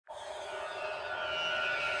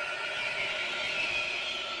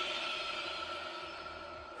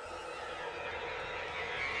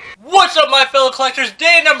What's up, my fellow collectors?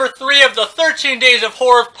 Day number 3 of the 13 Days of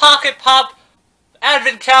Horror Pocket Pop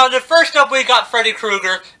Advent Calendar. First up, we got Freddy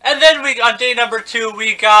Krueger, and then on day number 2,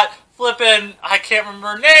 we got flippin', I can't remember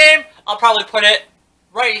her name. I'll probably put it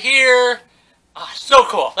right here. So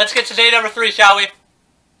cool. Let's get to day number 3, shall we?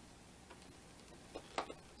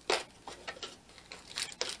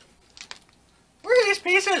 Where are these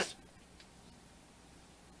pieces?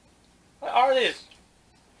 What are these?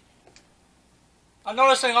 I'm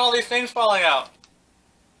noticing all these things falling out.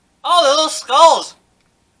 Oh, they're little skulls.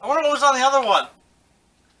 I wonder what was on the other one.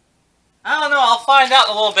 I don't know. I'll find out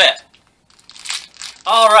in a little bit.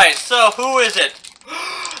 Alright, so who is it?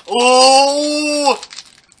 Oh!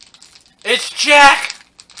 It's Jack!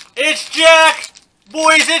 It's Jack!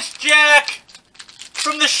 Boys, it's Jack!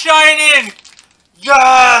 From The Shining!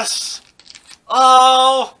 Yes!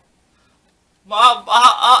 Oh! I'm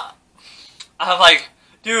like,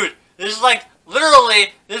 dude, this is like,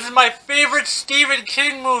 literally, this is my favorite Stephen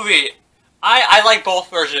King movie. I like both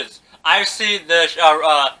versions. I've seen the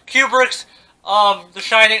Kubrick's The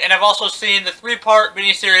Shining, and I've also seen the 3-part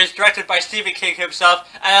miniseries directed by Stephen King himself,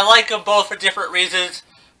 and I like them both for different reasons.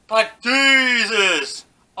 But Jesus!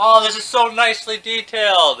 Oh, this is so nicely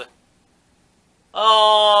detailed.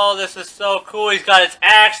 Oh, this is so cool. He's got his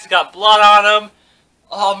axe, he's got blood on him.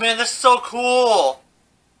 Oh man, this is so cool.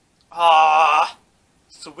 Ah,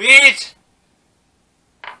 sweet.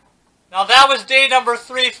 Now that was day number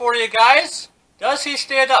 3 for you guys. Does he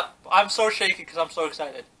stand up? I'm so shaky because I'm so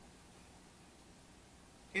excited.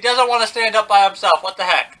 He doesn't want to stand up by himself. What the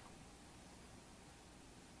heck?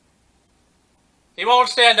 He won't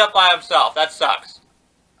stand up by himself. That sucks.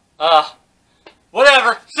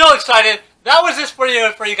 Whatever. Still excited. That was this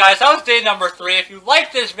video for you guys. That was day number 3. If you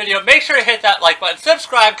liked this video, make sure to hit that like button,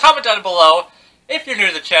 subscribe, comment down below if you're new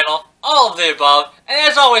to the channel, all of the above. And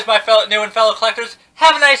as always, my new and fellow collectors,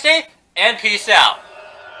 have a nice day, and peace out.